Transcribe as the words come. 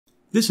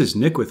This is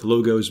Nick with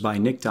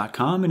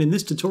logosbynick.com, and in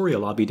this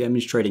tutorial I'll be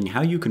demonstrating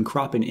how you can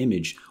crop an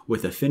image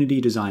with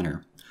Affinity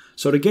Designer.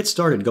 So to get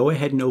started, go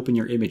ahead and open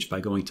your image by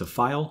going to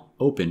File,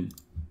 Open,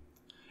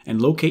 and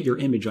locate your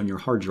image on your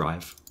hard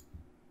drive.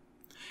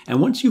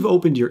 And once you've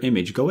opened your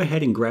image, go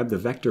ahead and grab the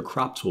Vector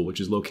Crop tool, which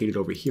is located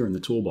over here in the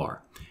toolbar.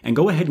 And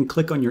go ahead and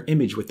click on your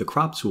image with the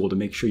crop tool to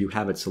make sure you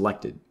have it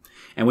selected.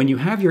 And when you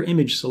have your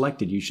image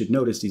selected, you should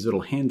notice these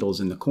little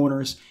handles in the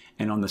corners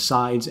and on the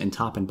sides and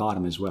top and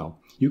bottom as well.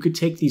 You could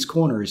take these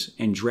corners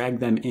and drag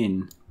them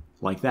in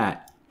like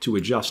that to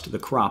adjust the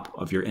crop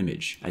of your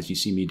image, as you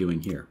see me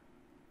doing here.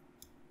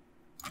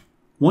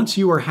 Once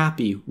you are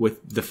happy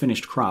with the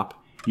finished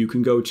crop, you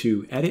can go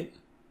to Edit,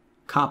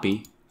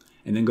 Copy,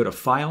 and then go to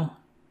File,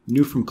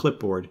 New from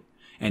Clipboard,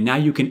 and now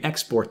you can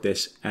export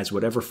this as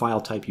whatever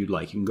file type you'd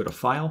like. You can go to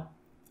File,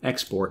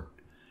 Export,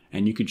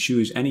 and you could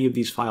choose any of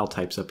these file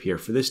types up here.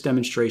 For this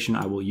demonstration,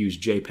 I will use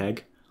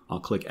JPEG. I'll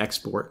click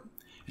Export,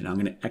 and I'm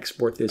going to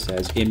export this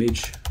as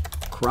image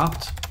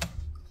cropped.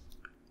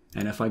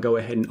 And if I go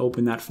ahead and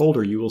open that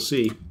folder, you will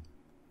see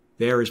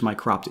there is my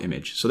cropped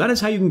image. So that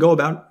is how you can go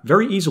about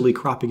very easily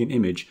cropping an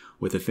image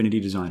with Affinity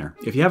Designer.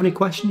 If you have any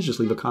questions, just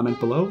leave a comment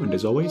below. And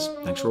as always,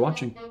 thanks for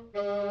watching.